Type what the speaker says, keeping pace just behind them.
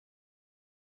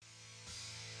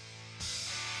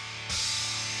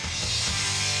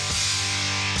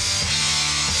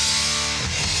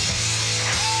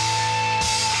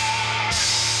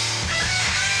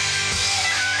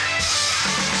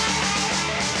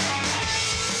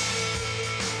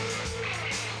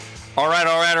All right,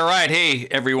 all right, all right. Hey,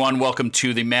 everyone. Welcome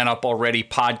to the Man Up Already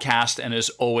podcast. And as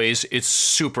always, it's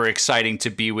super exciting to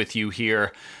be with you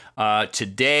here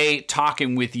today,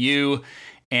 talking with you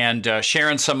and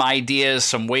sharing some ideas,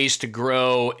 some ways to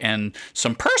grow, and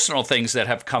some personal things that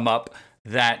have come up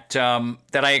that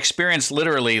I experienced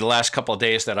literally the last couple of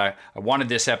days that I wanted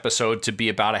this episode to be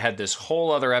about. I had this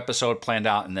whole other episode planned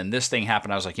out, and then this thing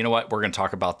happened. I was like, you know what? We're going to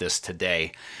talk about this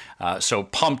today. So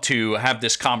pumped to have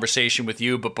this conversation with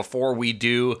you. But before we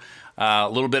do, a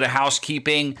little bit of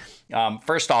housekeeping.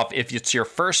 First off, if it's your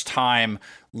first time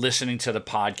listening to the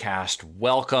podcast,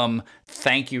 welcome.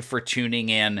 Thank you for tuning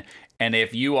in. And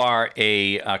if you are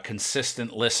a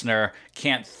consistent listener,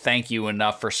 can't thank you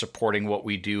enough for supporting what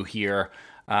we do here.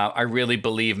 I really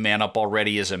believe Man Up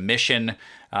Already is a mission.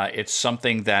 It's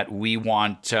something that we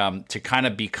want to kind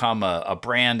of become a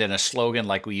brand and a slogan.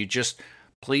 Like, will you just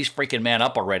please freaking man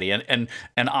up already? And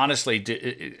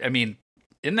honestly, I mean,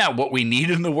 isn't that what we need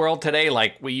in the world today?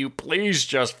 Like, will you please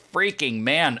just freaking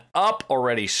man up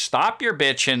already? Stop your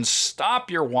bitching, stop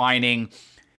your whining,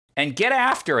 and get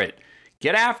after it.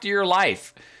 Get after your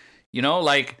life. You know,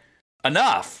 like,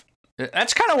 enough.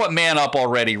 That's kind of what Man Up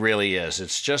Already really is.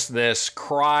 It's just this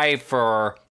cry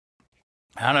for,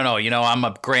 I don't know, you know, I'm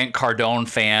a Grant Cardone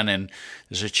fan, and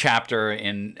there's a chapter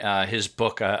in his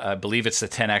book, I believe it's the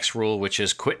 10X Rule, which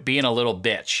is quit being a little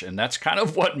bitch. And that's kind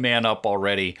of what Man Up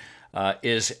Already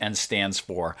is and stands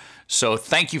for. So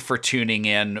thank you for tuning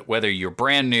in, whether you're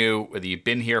brand new, whether you've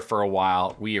been here for a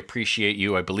while. We appreciate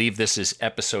you. I believe this is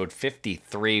episode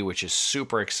 53, which is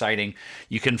super exciting.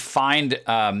 You can find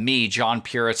me, John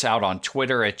Puritz, out on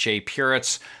Twitter at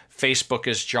jpuritz. Facebook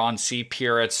is John C.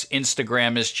 Puritz.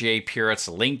 Instagram is J Puritz.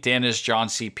 LinkedIn is John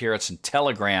C. Puritz. And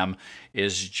Telegram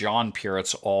is John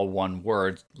Puritz, all one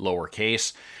word,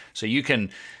 lowercase. So you can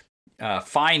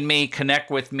find me, connect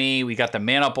with me. We got the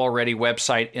Man Up Already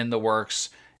website in the works.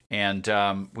 And,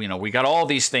 you know, we got all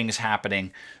these things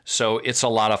happening. So it's a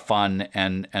lot of fun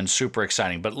and super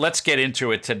exciting. But let's get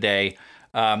into it today.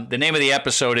 The name of the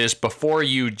episode is Before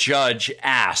You Judge,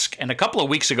 Ask. And a couple of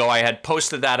weeks ago, I had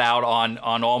posted that out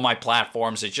on all my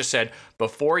platforms. It just said,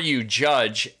 Before You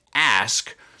Judge,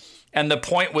 Ask. And the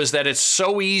point was that it's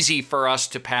so easy for us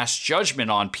to pass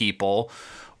judgment on people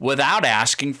without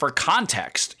asking for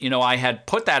context. You know, I had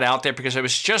put that out there because I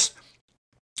was just,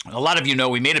 a lot of you know,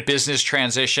 we made a business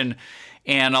transition,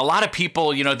 and a lot of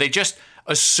people, you know, they just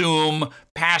assume,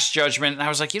 pass judgment. And I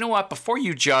was like, you know what, before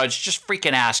you judge, just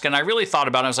freaking ask. And I really thought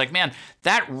about it. I was like, man,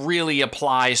 that really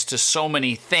applies to so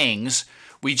many things.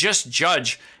 We just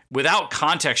judge without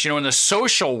context. You know, in the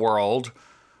social world,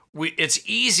 it's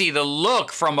easy to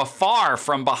look from afar,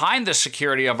 from behind the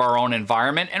security of our own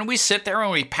environment, and we sit there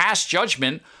and we pass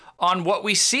judgment on what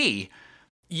we see.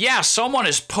 Yeah, someone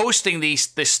is posting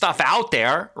this stuff out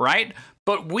there, right?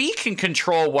 But we can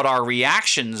control what our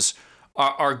reactions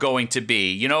are going to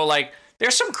be. You know, like,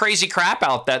 there's some crazy crap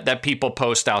out that people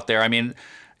post out there. I mean,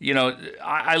 you know,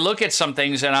 I look at some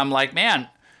things and I'm like, man,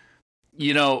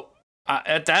 you know,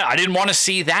 I didn't want to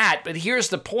see that. But here's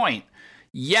the point.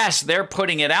 Yes, they're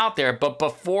putting it out there, but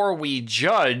before we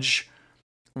judge,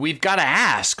 we've got to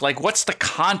ask, like, what's the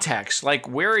context? Like,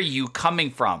 where are you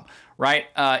coming from, right?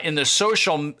 In the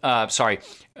social, in the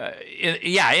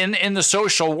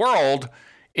social world,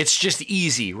 it's just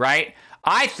easy, right?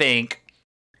 I think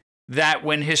that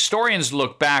when historians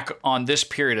look back on this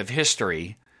period of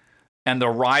history and the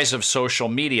rise of social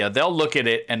media, they'll look at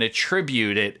it and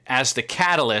attribute it as the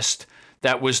catalyst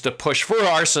that was the push for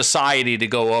our society to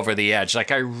go over the edge.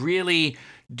 Like, I really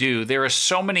do. There are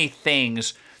so many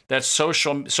things that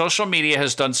social media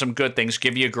has done some good things.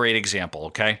 Give you a great example,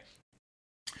 okay?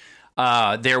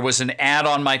 There was an ad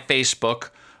on my Facebook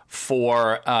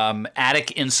for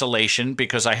attic insulation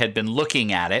because I had been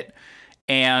looking at it.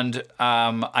 And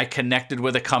I connected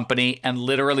with a company, and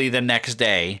literally the next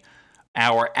day,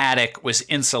 our attic was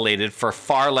insulated for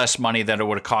far less money than it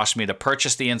would have cost me to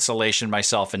purchase the insulation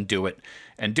myself and do it.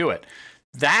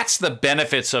 That's the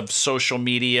benefits of social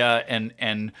media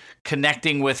and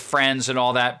connecting with friends and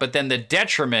all that. But then the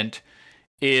detriment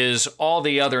is all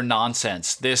the other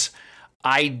nonsense. This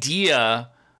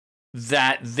idea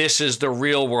that this is the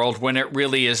real world when it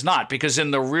really is not. Because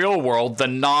in the real world, the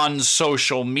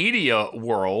non-social media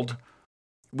world,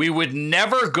 we would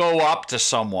never go up to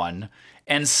someone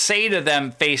and say to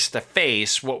them face to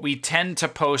face what we tend to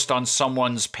post on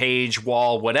someone's page,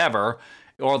 wall, whatever,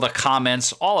 or the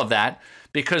comments, all of that,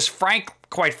 because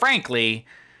quite frankly,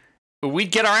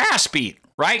 we'd get our ass beat,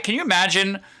 right? Can you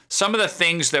imagine some of the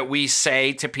things that we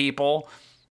say to people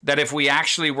that if we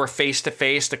actually were face to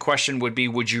face, the question would be,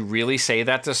 would you really say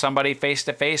that to somebody face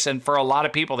to face? And for a lot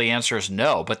of people, the answer is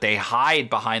no, but they hide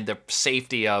behind the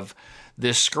safety of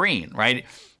this screen, right?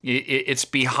 It's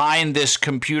behind this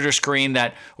computer screen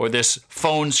or this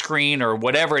phone screen or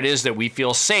whatever it is that we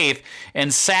feel safe.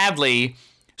 And sadly,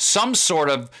 some sort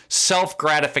of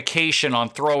self-gratification on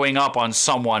throwing up on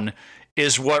someone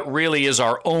is what really is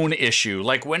our own issue.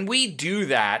 Like when we do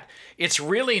that, it's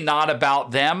really not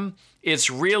about them.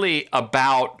 It's really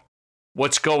about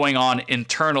what's going on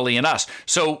internally in us.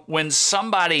 So when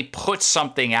somebody puts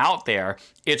something out there,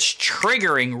 it's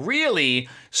triggering really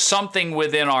something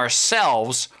within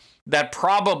ourselves that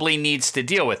probably needs to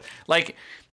deal with. Like,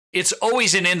 it's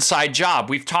always an inside job.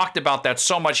 We've talked about that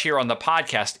so much here on the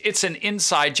podcast. It's an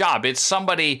inside job. It's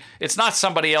not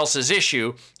somebody else's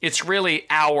issue. It's really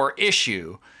our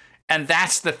issue. And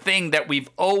that's the thing that we've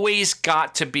always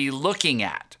got to be looking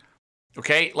at.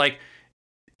 Okay? Like,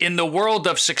 in the world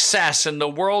of success, in the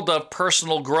world of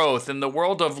personal growth, in the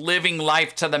world of living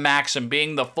life to the max and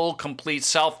being the full, complete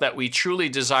self that we truly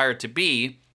desire to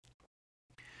be,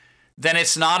 then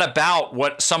it's not about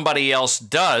what somebody else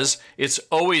does. It's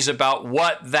always about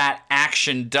what that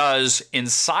action does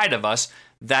inside of us.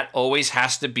 That always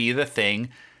has to be the thing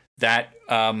that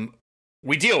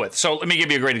we deal with. So let me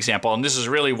give you a great example, and this is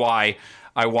really why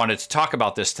I wanted to talk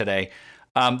about this today.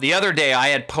 The other day, I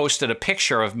had posted a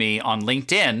picture of me on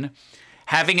LinkedIn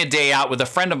having a day out with a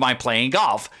friend of mine playing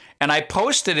golf. And I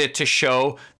posted it to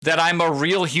show that I'm a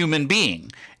real human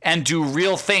being and do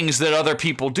real things that other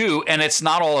people do. And it's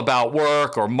not all about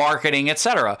work or marketing,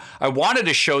 etc. I wanted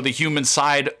to show the human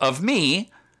side of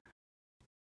me.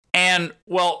 And,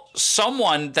 well,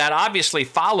 someone that obviously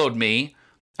followed me,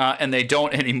 and they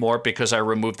don't anymore because I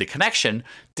removed the connection,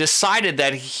 decided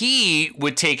that he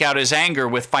would take out his anger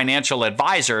with financial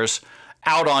advisors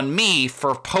out on me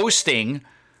for posting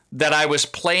that I was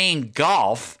playing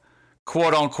golf,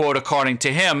 quote unquote, according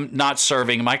to him, not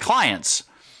serving my clients.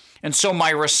 And so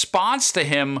my response to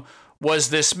him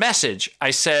was this message. I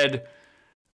said,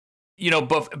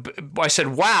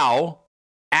 wow,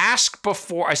 ask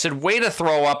before, I said, way to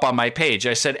throw up on my page.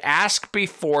 I said, ask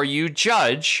before you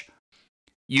judge.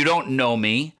 You don't know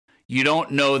me. You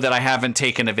don't know that I haven't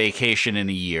taken a vacation in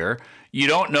a year. You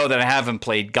don't know that I haven't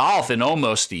played golf in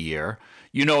almost a year.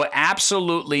 You know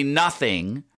absolutely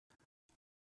nothing,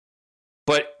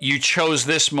 but you chose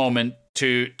this moment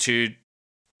to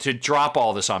drop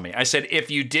all this on me. I said,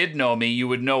 if you did know me, you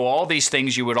would know all these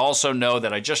things. You would also know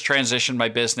that I just transitioned my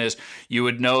business. You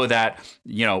would know that,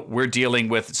 we're dealing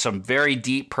with some very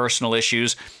deep personal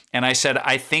issues. And I said,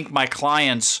 I think my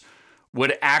clients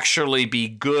would actually be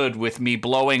good with me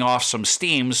blowing off some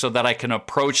steam so that I can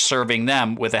approach serving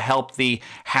them with a healthy,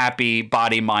 happy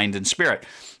body, mind, and spirit.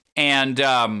 And,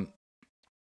 so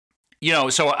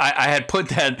I had put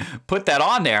that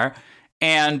on there,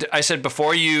 and I said,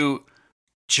 before you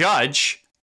judge,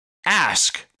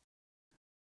 ask.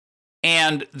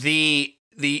 And the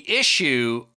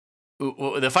issue,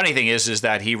 the funny thing is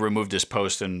that he removed his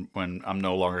post, and when I'm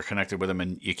no longer connected with him,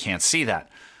 and you can't see that.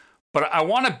 But I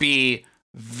want to be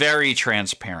very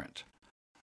transparent.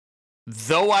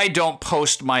 Though I don't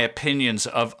post my opinions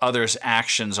of others'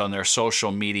 actions on their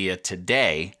social media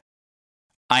today,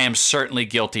 I am certainly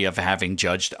guilty of having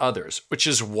judged others, which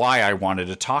is why I wanted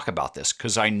to talk about this,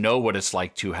 because I know what it's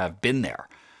like to have been there.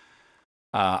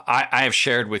 I have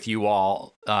shared with you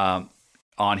all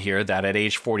on here that at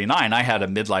age 49, I had a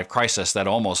midlife crisis that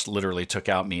almost literally took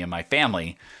out me and my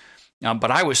family. But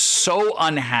I was so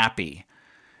unhappy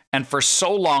and for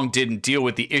so long didn't deal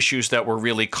with the issues that were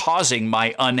really causing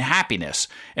my unhappiness.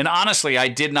 And honestly, I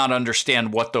did not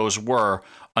understand what those were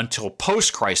until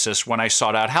post-crisis when I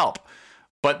sought out help.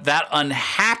 But that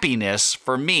unhappiness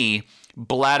for me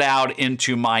bled out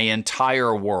into my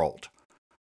entire world.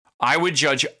 I would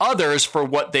judge others for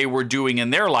what they were doing in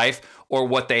their life or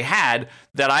what they had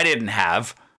that I didn't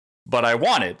have, but I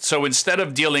wanted. So instead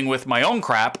of dealing with my own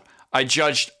crap, I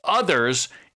judged others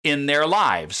in their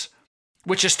lives,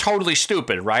 which is totally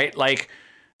stupid, right? Like,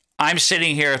 I'm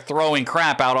sitting here throwing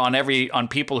crap out on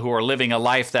people who are living a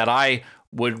life that I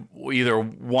would either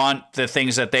want the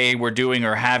things that they were doing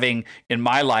or having in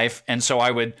my life. And so I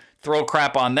would throw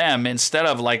crap on them instead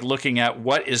of like looking at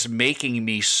what is making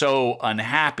me so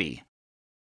unhappy.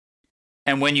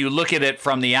 And when you look at it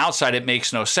from the outside, it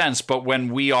makes no sense. But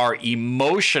when we are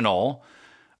emotional,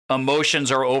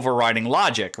 emotions are overriding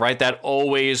logic, right? That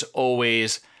always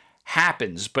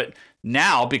happens. But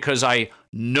now, because I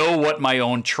know what my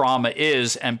own trauma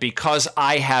is, and because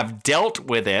I have dealt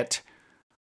with it,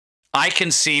 I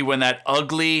can see when that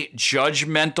ugly,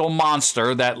 judgmental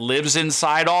monster that lives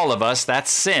inside all of us, that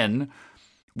sin,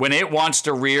 when it wants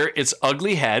to rear its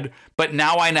ugly head, but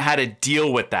now I know how to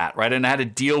deal with that, right? I know how to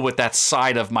deal with that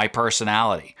side of my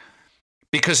personality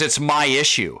because it's my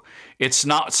issue. It's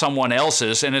not someone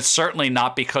else's, and it's certainly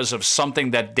not because of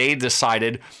something that they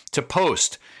decided to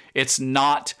post. It's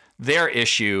not their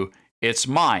issue, it's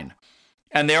mine.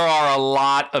 And there are a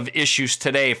lot of issues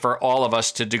today for all of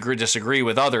us to disagree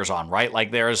with others on, right?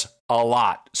 Like there's a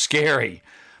lot. Scary.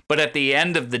 But at the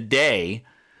end of the day,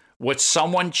 what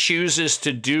someone chooses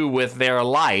to do with their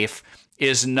life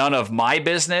is none of my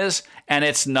business, and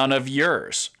it's none of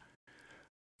yours.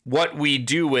 What we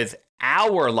do with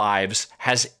our lives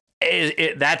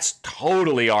that's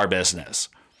totally our business.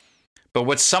 But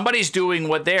what somebody's doing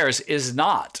with theirs is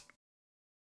not.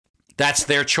 That's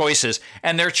their choices.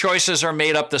 And their choices are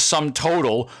made up the sum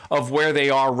total of where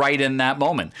they are right in that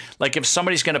moment. Like if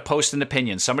somebody's going to post an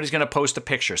opinion, somebody's going to post a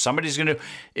picture, somebody's going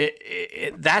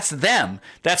to, that's them.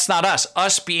 That's not us.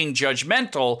 Us being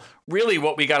judgmental, really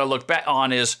what we got to look back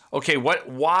on is, okay,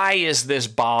 why is this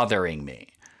bothering me?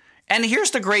 And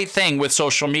here's the great thing with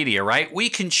social media, right? We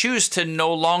can choose to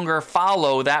no longer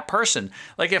follow that person.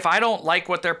 Like if I don't like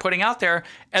what they're putting out there,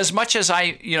 as much as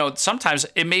sometimes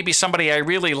it may be somebody I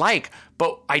really like,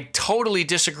 but I totally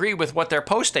disagree with what they're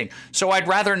posting. So I'd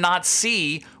rather not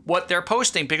see what they're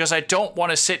posting because I don't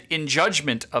want to sit in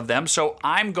judgment of them. So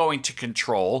I'm going to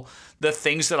control the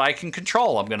things that I can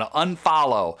control. I'm going to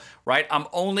unfollow, right? I'm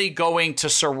only going to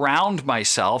surround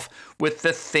myself with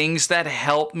the things that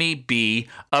help me be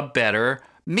a better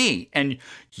me. And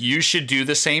you should do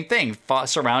the same thing.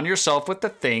 Surround yourself with the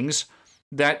things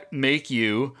that make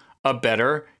you a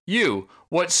better you.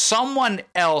 What someone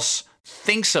else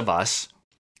thinks of us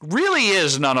really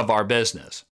is none of our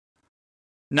business.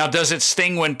 Now, does it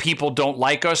sting when people don't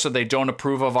like us or they don't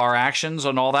approve of our actions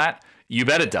and all that? You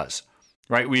bet it does,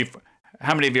 right?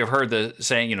 How many of you have heard the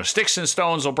saying, sticks and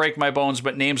stones will break my bones,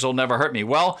 but names will never hurt me?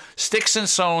 Well, sticks and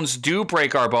stones do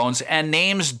break our bones and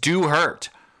names do hurt.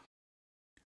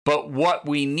 But what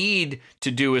we need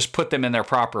to do is put them in their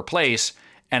proper place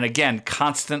and again,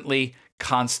 constantly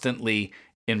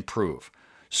improve.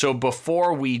 So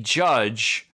before we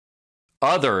judge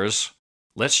others,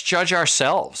 let's judge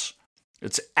ourselves.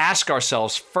 Let's ask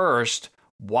ourselves first,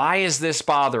 why is this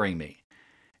bothering me?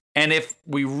 And if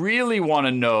we really want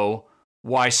to know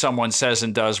why someone says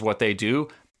and does what they do,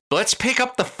 let's pick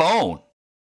up the phone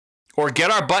or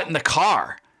get our butt in the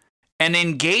car and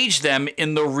engage them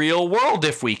in the real world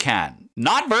if we can,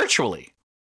 not virtually.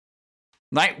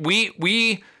 Like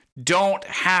we don't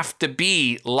have to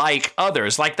be like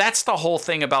others. Like that's the whole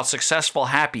thing about successful,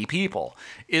 happy people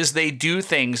is they do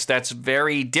things that's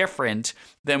very different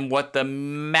than what the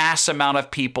mass amount of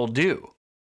people do.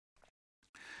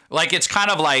 Like it's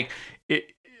kind of like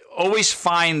always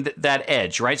find that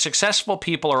edge, right? Successful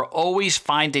people are always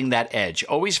finding that edge,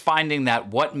 always finding that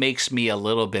what makes me a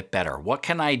little bit better? What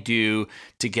can I do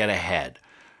to get ahead?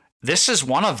 This is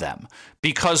one of them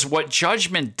because what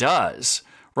judgment does,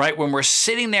 right? When we're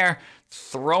sitting there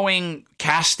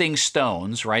casting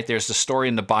stones, right? There's the story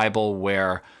in the Bible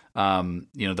where,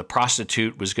 the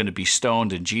prostitute was going to be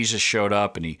stoned and Jesus showed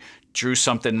up and he drew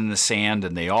something in the sand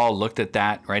and they all looked at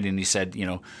that, right? And he said,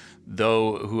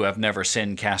 though who have never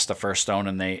sinned cast the first stone,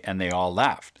 and they all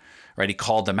laughed, right? He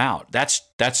called them out.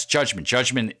 That's judgment.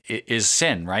 Judgment is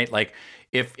sin, right? Like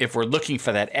if we're looking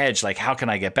for that edge, like how can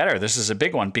I get better? This is a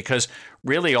big one because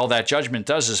really all that judgment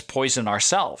does is poison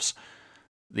ourselves.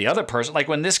 The other person, like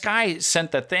when this guy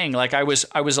sent the thing, like I was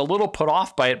a little put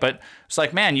off by it, but it's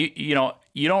like, man, you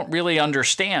don't really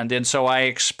understand. And so I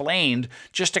explained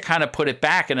just to kind of put it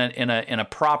back in a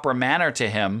proper manner to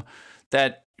him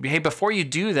that, hey, before you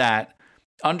do that,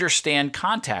 understand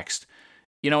context,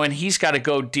 and he's got to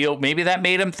go deal. Maybe that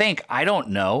made him think, I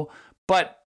don't know,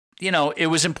 but it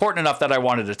was important enough that I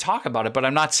wanted to talk about it, but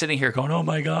I'm not sitting here going, oh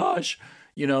my gosh,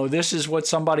 this is what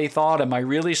somebody thought. Am I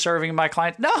really serving my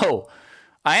client? No.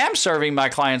 I am serving my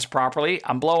clients properly.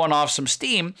 I'm blowing off some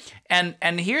steam. And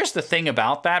here's the thing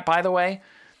about that, by the way.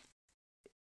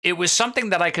 It was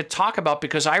something that I could talk about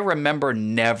because I remember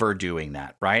never doing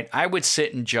that, right? I would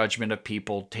sit in judgment of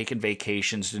people taking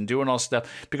vacations and doing all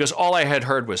stuff because all I had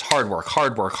heard was hard work.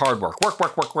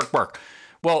 Work.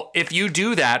 Well, if you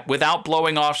do that without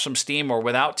blowing off some steam or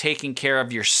without taking care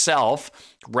of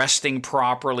yourself, resting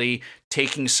properly,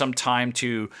 taking some time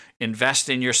to invest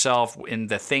in yourself, in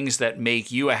the things that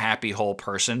make you a happy whole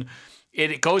person,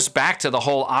 it goes back to the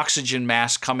whole oxygen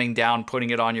mask coming down,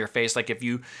 putting it on your face. Like if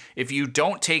you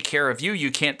don't take care of you, you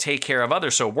can't take care of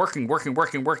others. So working,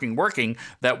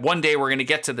 that one day we're going to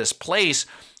get to this place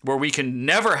where we can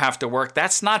never have to work.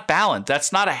 That's not balance.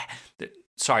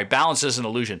 Balance is an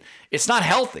illusion. It's not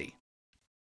healthy.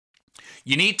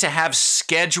 You need to have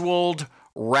scheduled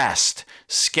rest.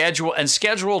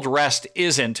 Scheduled rest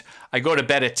isn't I go to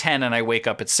bed at 10 and I wake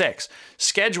up at 6.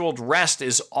 Scheduled rest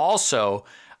is also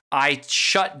I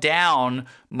shut down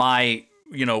my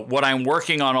what I'm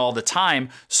working on all the time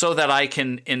so that I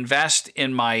can invest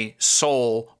in my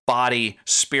soul, body,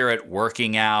 spirit,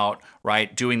 working out,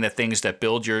 right? Doing the things that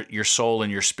build your soul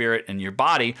and your spirit and your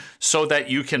body so that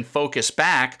you can focus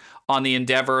back on the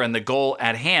endeavor and the goal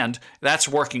at hand. That's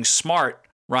working smart,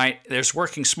 right? There's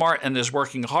working smart and there's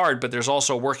working hard, but there's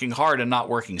also working hard and not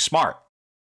working smart.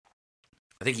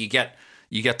 I think you get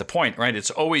the point, right? It's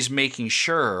always making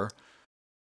sure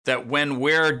that when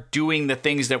we're doing the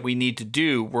things that we need to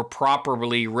do, we're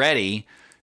properly ready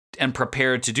and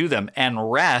prepared to do them.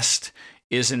 And rest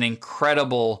is an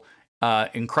incredibly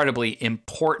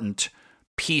important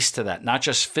piece to that, not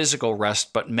just physical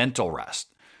rest, but mental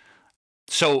rest.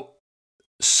 So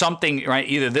something, right?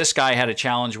 Either this guy had a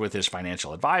challenge with his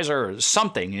financial advisor or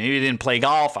something. He didn't play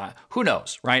golf. Who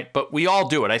knows, right? But we all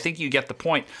do it. I think you get the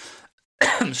point,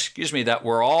 excuse me, that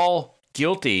we're all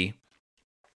guilty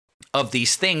of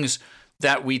these things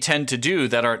that we tend to do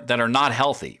that are not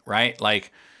healthy, right?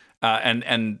 Like,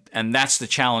 and that's the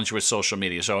challenge with social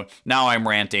media. So now I'm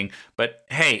ranting, but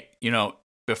hey,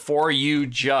 before you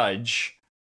judge,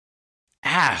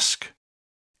 ask.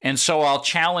 And so I'll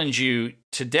challenge you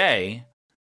today.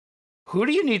 Who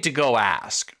do you need to go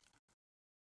ask?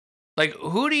 Like,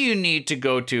 who do you need to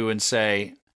go to and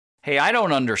say, hey, I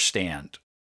don't understand.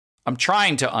 I'm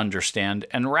trying to understand.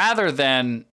 And rather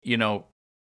than,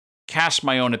 cast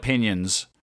my own opinions,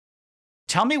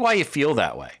 tell me why you feel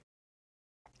that way.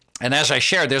 And as I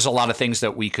shared, there's a lot of things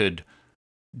that we could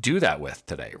do that with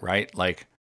today, right? Like,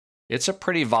 it's a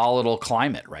pretty volatile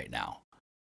climate right now.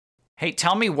 Hey,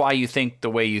 tell me why you think the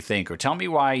way you think, or tell me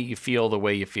why you feel the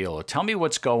way you feel, or tell me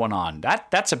what's going on.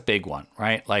 That's a big one,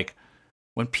 right? Like,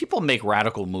 when people make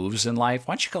radical moves in life,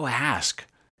 why don't you go ask?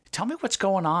 Tell me what's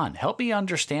going on. Help me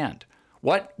understand.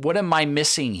 What am I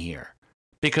missing here?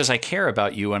 Because I care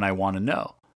about you and I want to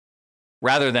know.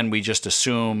 Rather than we just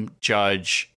assume,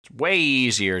 judge. It's way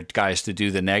easier, guys, to do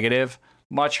the negative,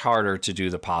 much harder to do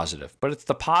the positive. But it's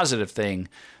the positive thing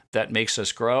that makes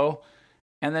us grow,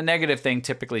 and the negative thing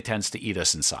typically tends to eat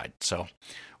us inside. So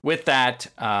with that,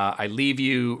 I leave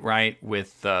you, right,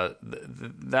 with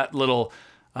that little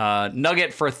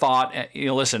nugget for thought.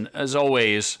 Listen, as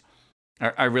always,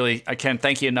 I can't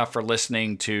thank you enough for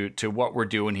listening to what we're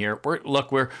doing here.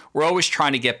 We're always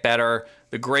trying to get better.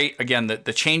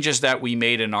 The changes that we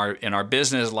made in our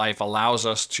business life allows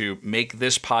us to make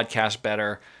this podcast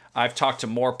better. I've talked to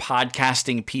more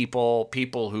podcasting people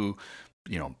who,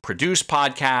 produce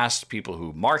podcasts, people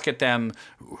who market them,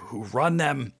 who run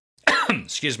them.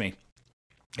 Excuse me.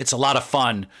 It's a lot of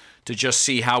fun to just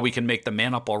see how we can make the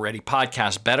Man Up Already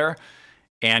podcast better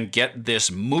and get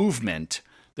this movement,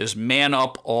 this Man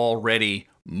Up Already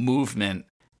movement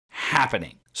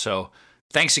happening. So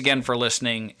thanks again for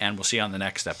listening, and we'll see you on the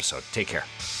next episode. Take care.